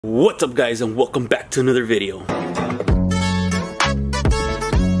What's up guys, and welcome back to another video.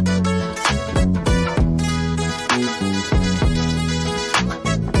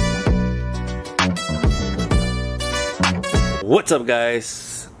 What's up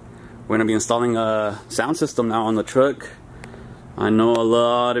guys? We're gonna be installing a sound system now on the truck. I know a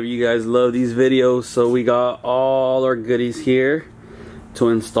lot of you guys love these videos, so we got all our goodies here to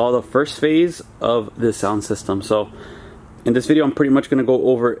install the first phase of this sound system. So in this video, I'm pretty much going to go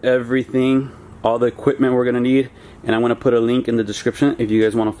over everything, all the equipment we're going to need, and I'm going to put a link in the description if you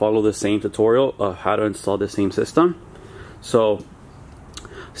guys want to follow the same tutorial of how to install the same system. So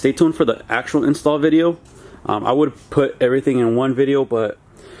stay tuned for the actual install video. I would put everything in one video, but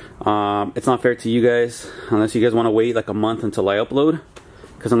it's not fair to you guys unless you guys want to wait like a month until I upload,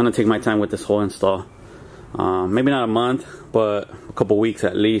 because I'm going to take my time with this whole install. Maybe not a month, but a couple weeks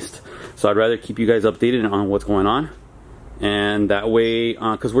at least. So I'd rather keep you guys updated on what's going on. And that way,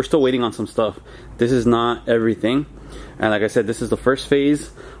 because we're still waiting on some stuff. This is not everything. And like I said, this is the first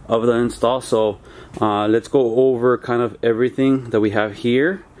phase of the install. So let's go over kind of everything that we have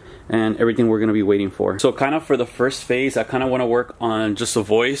here and everything we're going to be waiting for. So kind of for the first phase, I kind of want to work on just the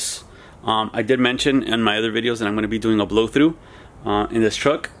voice. I did mention in my other videos that I'm going to be doing a blow through in this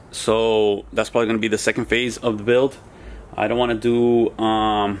truck. So that's probably going to be the second phase of the build. I don't want to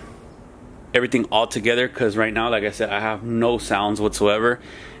do everything all together, because right now, like I said, I have no sounds whatsoever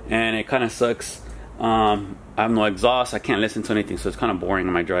and it kind of sucks. I have no exhaust, I can't listen to anything, so it's kind of boring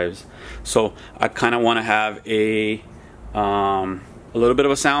in my drives. So I kind of want to have a little bit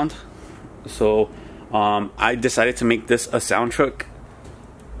of a sound. So I decided to make this a sound truck,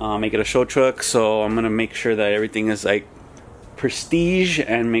 make it a show truck. So I'm gonna make sure that everything is like prestige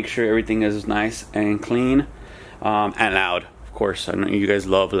and make sure everything is nice and clean and loud. Of course, I know you guys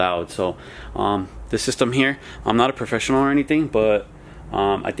love loud. So this system here, I'm not a professional or anything, but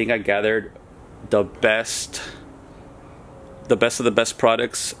I think I gathered the best of the best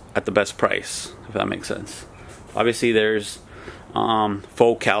products at the best price, if that makes sense. Obviously there's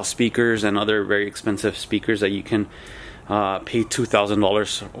faux cal speakers and other very expensive speakers that you can pay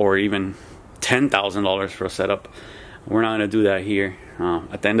 $2,000 or even $10,000 for a setup. We're not gonna do that here.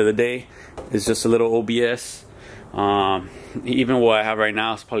 At the end of the day, it's just a little OBS. Even what I have right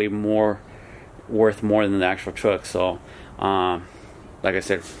now is probably worth more than the actual truck. So like I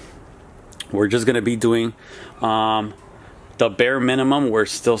said, we're just gonna be doing the bare minimum where it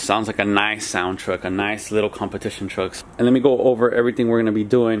still sounds like a nice sound truck, a nice little competition truck. And let me go over everything we're gonna be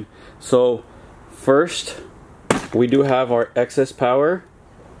doing. So first, we do have our excess power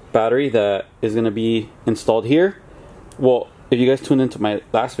battery that is gonna be installed here. Well, if you guys tuned into my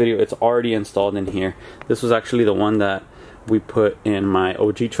last video, it's already installed in here. This was actually the one that we put in my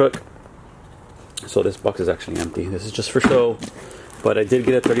OG truck. So this box is actually empty. This is just for show, but I did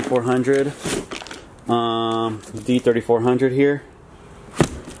get a 3400 D3400 here.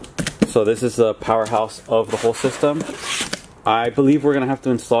 So this is the powerhouse of the whole system. I believe we're gonna have to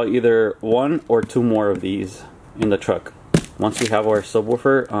install either one or two more of these in the truck. Once we have our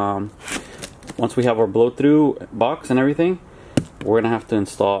subwoofer, once we have our blow through box and everything, we're gonna have to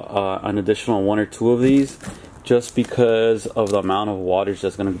install an additional one or two of these, just because of the amount of wattage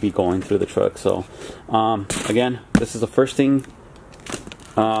that's gonna be going through the truck. So again, this is the first thing.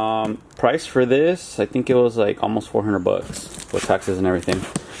 Price for this, I think it was like almost 400 bucks with taxes and everything.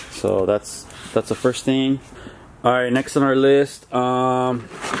 So that's the first thing. All right, next on our list,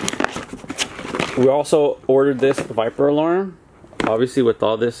 we also ordered this Viper alarm. Obviously with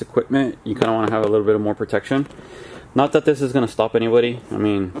all this equipment, you kind of want to have a little bit of more protection. Not that this is going to stop anybody. I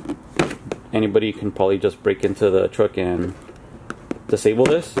mean, anybody can probably just break into the truck and disable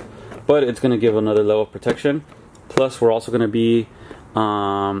this, but it's going to give another level of protection. Plus, we're also going to be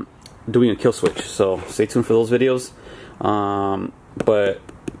doing a kill switch, so stay tuned for those videos. But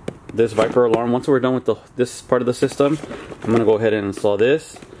this Viper alarm, once we're done with this part of the system, I'm going to go ahead and install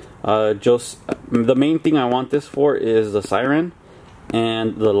this. Just the main thing I want this for is the siren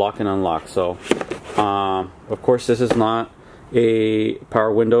and the lock and unlock. So of course this is not a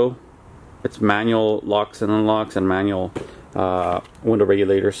power window, it's manual locks and unlocks and manual window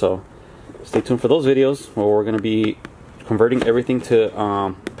regulator. So stay tuned for those videos where we're going to be converting everything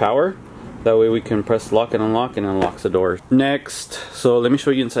to power. That way we can press lock and unlock, and it unlocks the door. Next, so let me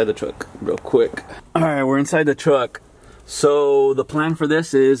show you inside the truck real quick. Alright, we're inside the truck. So the plan for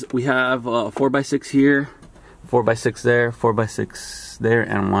this is we have 4x6 here, 4x6 there, 4x6 there,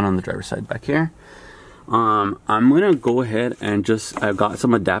 and one on the driver's side back here. I'm gonna go ahead and I've got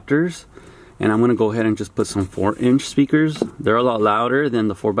some adapters and I'm going to go ahead and just put some 4-inch speakers. They're a lot louder than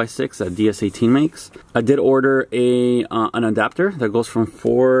the 4x6 that DS18 makes. I did order an adapter that goes from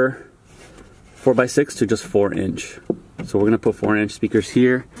 4x6 to just 4-inch. So we're going to put 4-inch speakers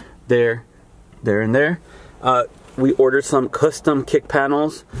here, there, and there. We ordered some custom kick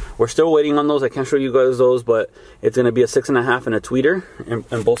panels. We're still waiting on those. I can't show you guys those, but it's going to be a 6.5 and a tweeter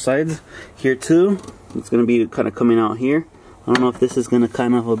on both sides. Here too, it's going to be kind of coming out here. I don't know if this is going to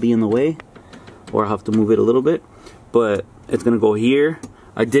kind of be in the way, or I'll have to move it a little bit, but it's going to go here.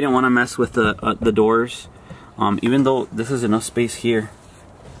 I didn't want to mess with the doors, even though this is enough space here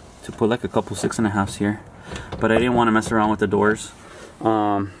to put like a couple 6.5s here, but I didn't want to mess around with the doors.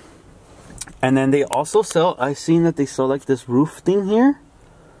 And then they also sell, I've seen that they sell like this roof thing here,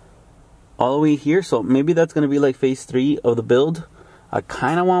 all the way here. So maybe that's gonna be like phase 3 of the build. I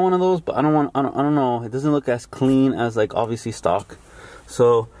kind of want one of those, but I don't know. It doesn't look as clean as like obviously stock.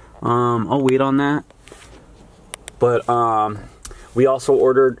 So I'll wait on that. But we also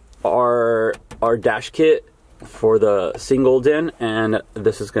ordered our dash kit for the single DIN, and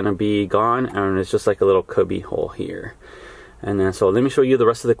this is gonna be gone, and it's just like a little cubby hole here. And then, so let me show you the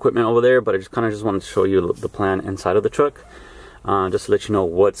rest of the equipment over there, but I just kind of wanted to show you the plan inside of the truck, just to let you know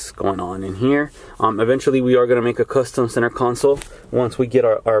what's going on in here. Eventually, we are going to make a custom center console once we get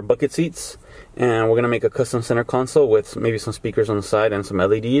our bucket seats, and we're going to make a custom center console with maybe some speakers on the side and some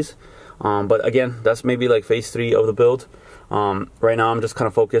LEDs. But again, that's maybe like phase 3 of the build. Right now, I'm just kind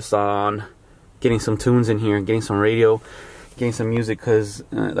of focused on getting some tunes in here, getting some radio, getting some music, because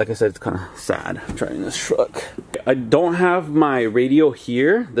like I said, it's kind of sad driving this truck. I don't have my radio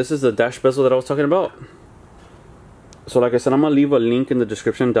here. This is the dash bezel that I was talking about. So like I said, I'm gonna leave a link in the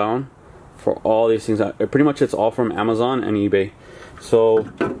description down for all these things. Pretty much it's all from Amazon and eBay. So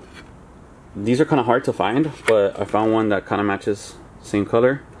these are kind of hard to find, but I found one that kind of matches same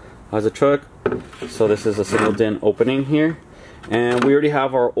color as the truck. So this is a single DIN opening here, and we already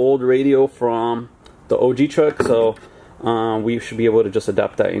have our old radio from the OG truck, so we should be able to just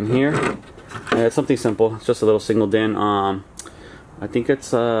adapt that in here. It's something simple. It's just a little single DIN. I think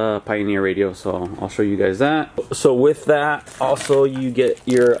it's a Pioneer radio, so I'll show you guys that. So with that, also you get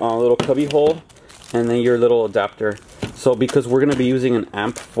your little cubby hole, and then your little adapter. So because we're going to be using an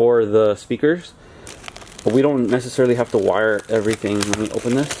amp for the speakers, but we don't necessarily have to wire everything. Let me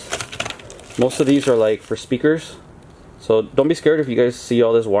open this. Most of these are like for speakers, so don't be scared if you guys see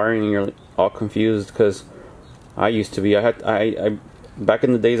all this wiring and you're all confused, because I used to be. Back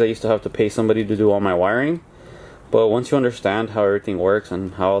in the days, I used to have to pay somebody to do all my wiring. But once you understand how everything works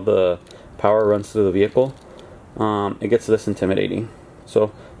and how the power runs through the vehicle, it gets less intimidating.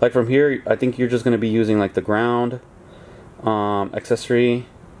 So, like from here, I think you're just going to be using like the ground, accessory,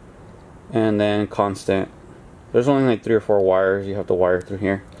 and then constant. There's only like 3 or 4 wires you have to wire through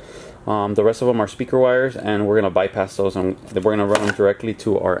here. The rest of them are speaker wires, and we're going to bypass those, and we're going to run them directly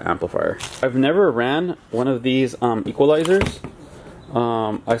to our amplifier. I've never ran one of these equalizers.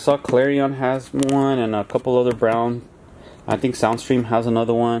 I saw Clarion has one, and a couple other brown. I think Soundstream has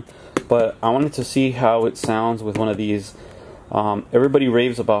another one, but I wanted to see how it sounds with one of these. Everybody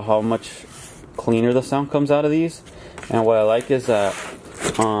raves about how much cleaner the sound comes out of these, and what I like is that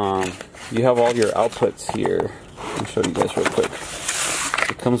you have all your outputs here. Let me show you guys real quick.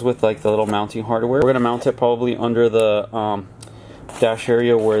 It comes with like the little mounting hardware. We're gonna mount it probably under the dash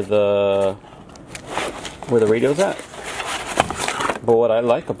area where the radio's at. But what I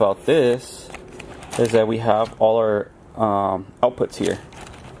like about this is that we have all our outputs here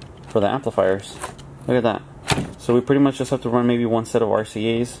for the amplifiers. Look at that. So we pretty much just have to run maybe one set of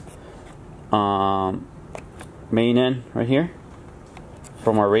RCAs, main in right here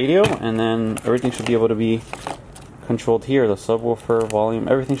from our radio, and then everything should be able to be controlled here. The subwoofer, volume,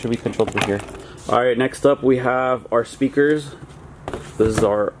 everything should be controlled through here. Alright, next up we have our speakers. This is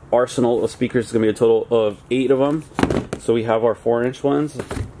our arsenal of speakers. It's going to be a total of 8 of them. So we have our 4-inch ones,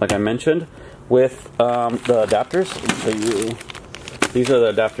 like I mentioned, with the adapters. These are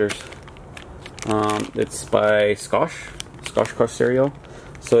the adapters. It's by Scotch Car Stereo.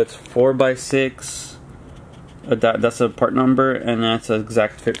 So it's 4x6. That's a part number, and that's an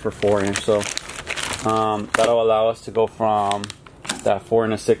exact fit for 4-inch. So that'll allow us to go from that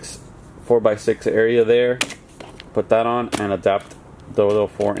 4x6 area there, put that on, and adapt the little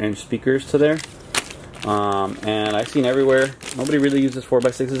 4-inch speakers to there. And I've seen everywhere, nobody really uses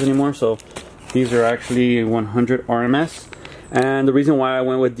 4x6s anymore, so these are actually 100 RMS. And the reason why I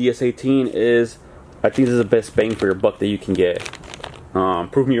went with DS18 is I think this is the best bang for your buck that you can get.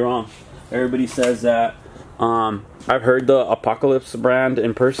 Prove me wrong. Everybody says that. I've heard the Apocalypse brand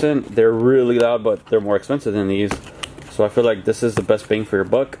in person. They're really loud, but they're more expensive than these. So I feel like this is the best bang for your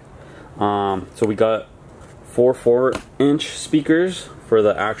buck. So we got 4 4-inch speakers for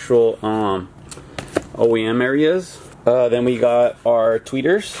the actual OEM areas. Then we got our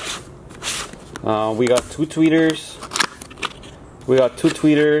tweeters. We got 2 tweeters.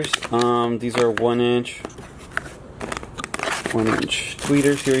 These are 1-inch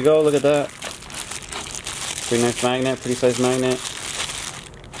tweeters. Here we go. Look at that. Pretty nice magnet. Pretty size magnet.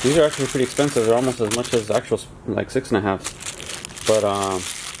 These are actually pretty expensive. They're almost as much as actual like 6.5. But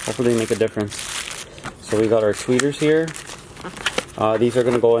hopefully they make a difference. So we got our tweeters here. These are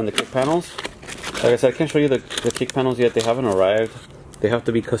gonna go in the kick panels. Like I said, I can't show you the kick panels yet. They haven't arrived. They have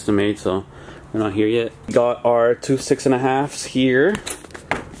to be custom made, so we're not here yet. We got our 2 6.5s here,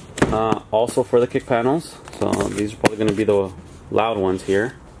 also for the kick panels. So these are probably going to be the loud ones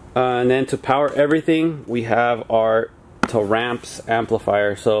here. And then to power everything, we have our Taramps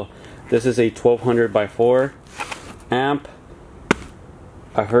amplifier. So this is a 1200 by 4 amp.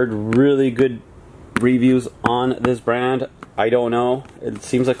 I heard really good reviews on this brand. I don't know. It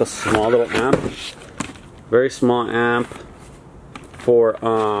seems like a small little amp. Very small amp for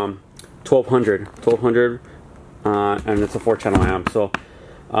 1200, and it's a 4-channel amp. So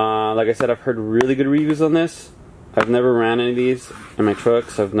like I said, I've heard really good reviews on this. I've never ran any of these in my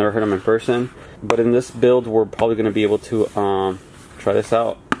trucks. I've never heard them in person, but in this build we're probably going to be able to try this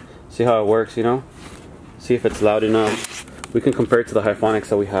out, see how it works, you know, see if it's loud enough. We can compare it to the Hyphonics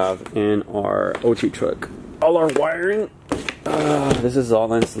that we have in our OG truck. All our wiring, this is all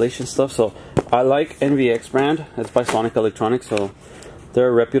the installation stuff. So I like NVX brand. It's by Sonic Electronics, so they're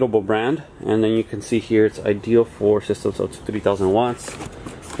a reputable brand. And then you can see here it's ideal for systems up to 3000 watts.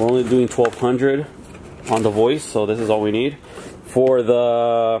 We're only doing 1200 on the voice, so this is all we need. For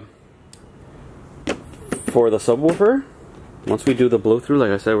the subwoofer, once we do the blow through,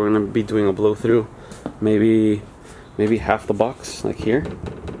 like I said, we're going to be doing a blow through, maybe half the box, like here.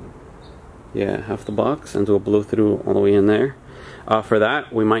 Yeah, half the box, and do a blow through all the way in there. For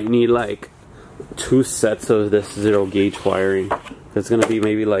that, we might need like 2 sets of this 0 gauge wiring. It's going to be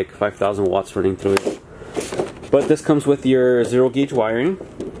maybe like 5000 watts running through it. But this comes with your 0 gauge wiring,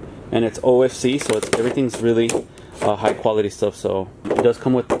 and it's OFC, so everything's really high quality stuff. So it does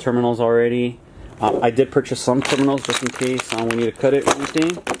come with the terminals already. I did purchase some terminals just in case we need to cut it or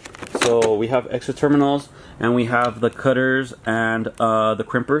anything. So we have extra terminals, and we have the cutters and the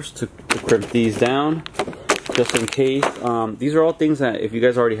crimpers to crimp these down, just in case. These are all things that if you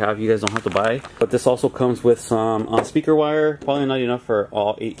guys already have, you guys don't have to buy. But this also comes with some speaker wire. Probably not enough for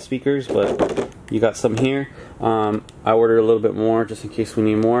all 8 speakers, but you got some here. I ordered a little bit more just in case we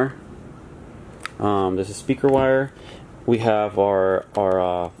need more. This is speaker wire. We have our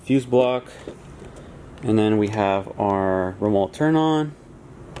fuse block, and then we have our remote turn on,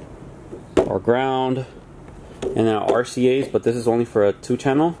 our ground, and then our RCAs, but this is only for a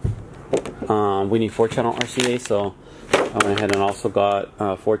 2-channel. We need 4-channel RCA, so I went ahead and also got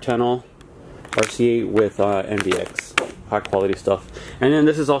 4-channel RCA with NVX, high quality stuff. And then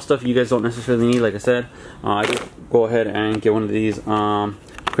this is all stuff you guys don't necessarily need. Like I said, I just go ahead and get one of these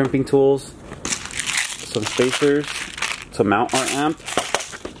crimping tools, some spacers to mount our amp,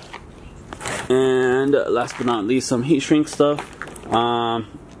 and last but not least, some heat shrink stuff.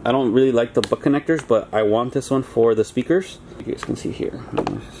 I don't really like the butt connectors, but I want this one for the speakers. You guys can see here.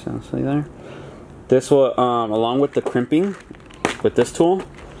 Sounds like there. This will, along with the crimping, with this tool,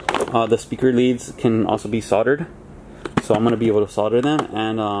 the speaker leads can also be soldered. So I'm going to be able to solder them,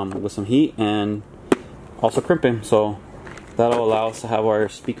 and with some heat, and also crimp them. So that'll allow us to have our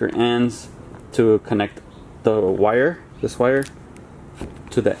speaker ends to connect the wire, this wire,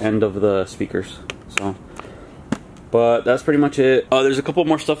 to the end of the speakers. So. But that's pretty much it. There's a couple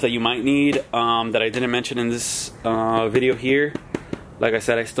more stuff that you might need that I didn't mention in this video here. Like I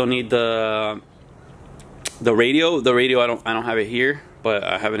said, I still need the radio. The radio, I don't have it here, but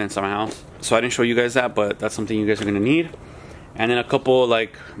I have it inside my house. So I didn't show you guys that, but that's something you guys are gonna need. And then a couple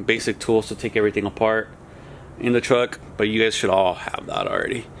like basic tools to take everything apart in the truck, but you guys should all have that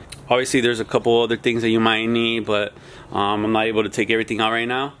already. Obviously, there's a couple other things that you might need, but I'm not able to take everything out right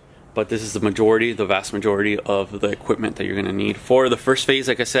now. But this is the majority, the vast majority of the equipment that you're gonna need for the first phase,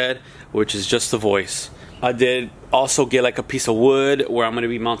 like I said, which is just the voice. I did also get like a piece of wood where I'm gonna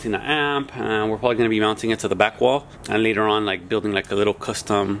be mounting the amp, and we're probably gonna be mounting it to the back wall, and later on like building like a little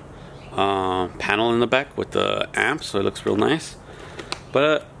custom panel in the back with the amp, so it looks real nice.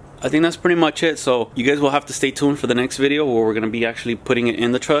 But I think that's pretty much it. So you guys will have to stay tuned for the next video where we're gonna be actually putting it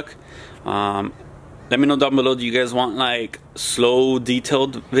in the truck. Let me know down below, do you guys want like slow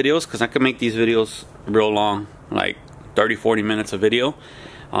detailed videos? Because I can make these videos real long, like 30-40 minutes of video,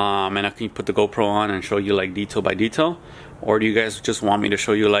 and I can put the GoPro on and show you like detail by detail. or do you guys just want me to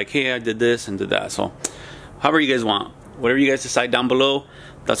show you like, hey, I did this and did that? So however you guys want, whatever you guys decide down below,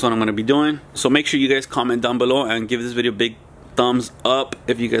 that's what I'm going to be doing. So make sure you guys comment down below and give this video a big thumbs up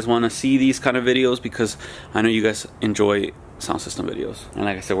if you guys want to see these kind of videos, because I know you guys enjoy sound system videos. And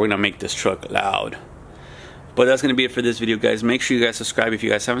like I said, we're going to make this truck loud. But that's going to be it for this video, guys. Make sure you guys subscribe if you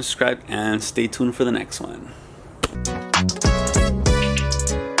guys haven't subscribed, and stay tuned for the next one.